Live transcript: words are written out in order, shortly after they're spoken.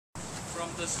from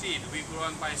the seed, we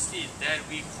growing by seed, that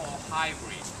we call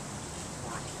hybrid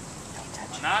orchid.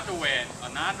 Another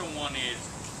one is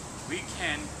we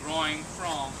can growing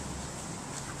from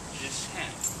this stem.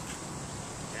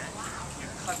 Okay? You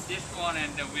cut this one and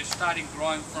then we're starting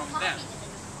growing from them.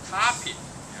 Copy.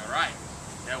 You're right.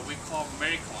 That we call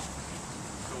Americlone.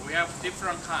 So we have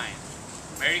different kinds.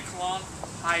 Americlone,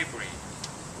 hybrid.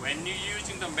 When you're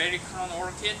using the Americlone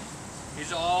orchid,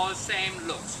 it's all same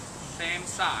looks, same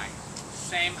size,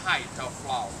 same height of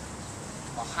flower.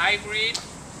 A hybrid,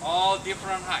 all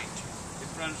different height,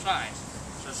 different size.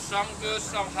 So some good,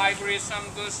 some hybrid, some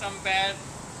good, some bad.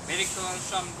 Americlone,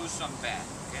 some good, some bad.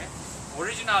 Okay.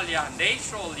 Originally,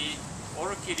 naturally,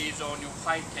 orchid is only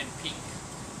white and pink.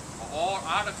 All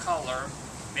other color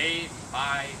made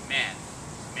by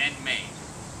man-made.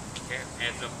 Okay,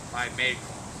 by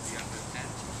Americlone. You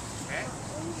understand? Okay.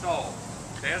 So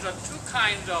there's two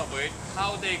kinds of it.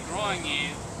 How they growing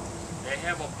is they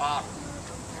have a bottom.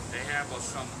 They have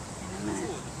some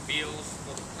food bills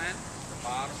for the plant, the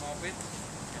bottom of it,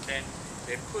 and then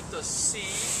they put the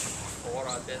seed or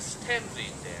the stems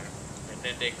in there, and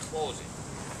then they close it.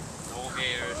 No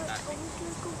air, nothing,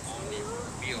 only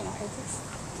bill.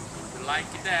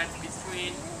 Like that,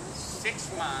 between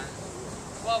 6 months,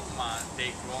 12 months,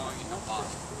 they grow in the bottom.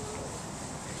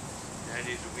 That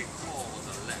is we call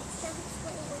the left.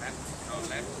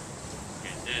 Left.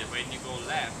 Okay, then when you go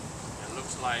left, it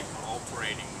looks like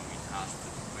operating in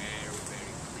hospital. Very,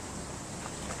 very clean.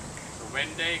 So when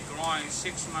they growing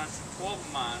 6 months to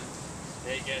 12 months,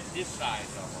 they get this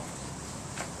size of them.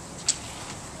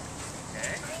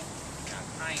 Okay? Not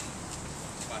tiny,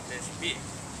 but it's big.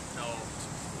 So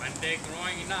when they're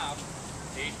growing enough,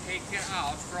 they take it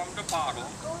out from the bottle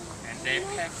and they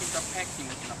pack the packing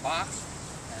in a box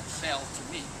and sell to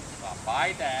me. So I buy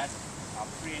that, I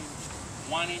print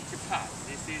 1-inch pot.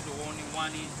 This is only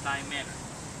 1-inch diameter.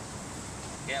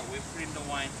 Yeah, we print the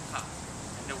 1-inch pot.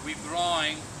 And then we're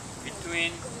growing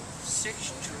between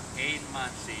 6 to 8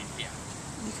 months in here.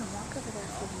 You can walk over there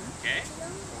if you want. Okay?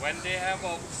 When they have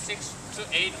 6 to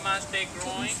 8 months they're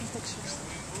growing, some pictures.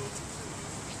 we move to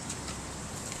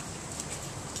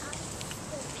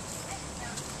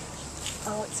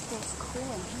oh, it feels cool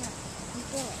in here. You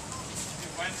feel it.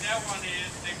 when that one is,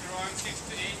 they're growing 6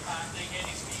 to 8 months, they're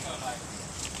getting bigger, like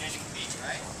getting big,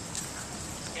 right?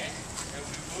 Okay? And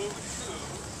we move to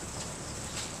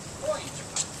 4-inch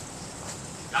pot.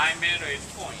 Diameter is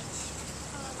 4 inch.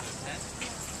 Understand?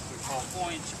 We call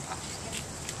 4-inch pot.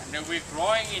 And then we're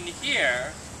growing in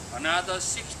here another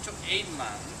 6 to 8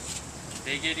 months.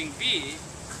 They're getting big.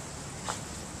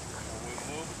 And we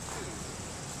move to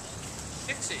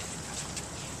 6-inch pot.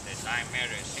 The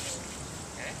diameter is 6 inch.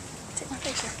 Okay? Take my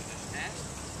picture. Understand?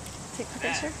 Take my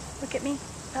picture. Look at me.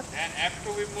 Up. And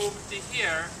after we move to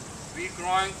here, we're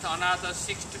growing to another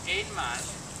 6 to 8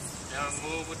 months. Then we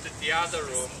move to the other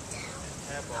room and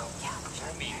have a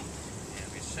rooming and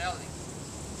we're selling.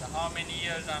 So how many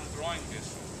years I'm growing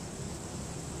this room?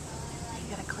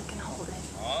 You gotta click and hold it.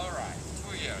 Alright,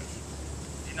 2 years.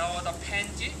 You know the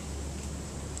pansy?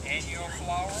 Annual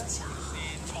flower? You see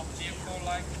top vehicle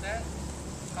like that?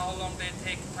 How long they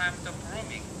take time to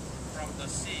blooming from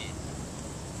the seed?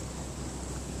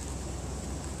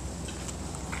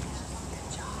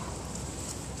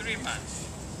 3 months.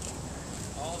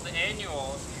 All the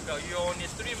annuals, you only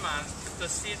 3 months put the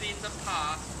seed in the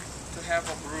pot to have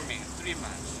a blooming. 3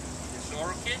 months. This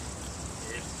orchid,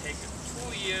 it takes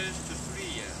 2 years to 3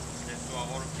 years. That's why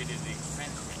orchid is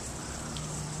expensive.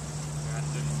 You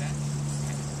understand?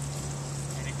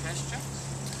 Any questions?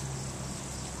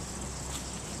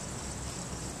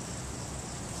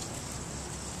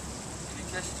 Any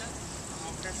questions? No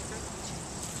more questions?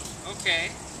 Okay,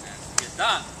 and we're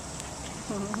done.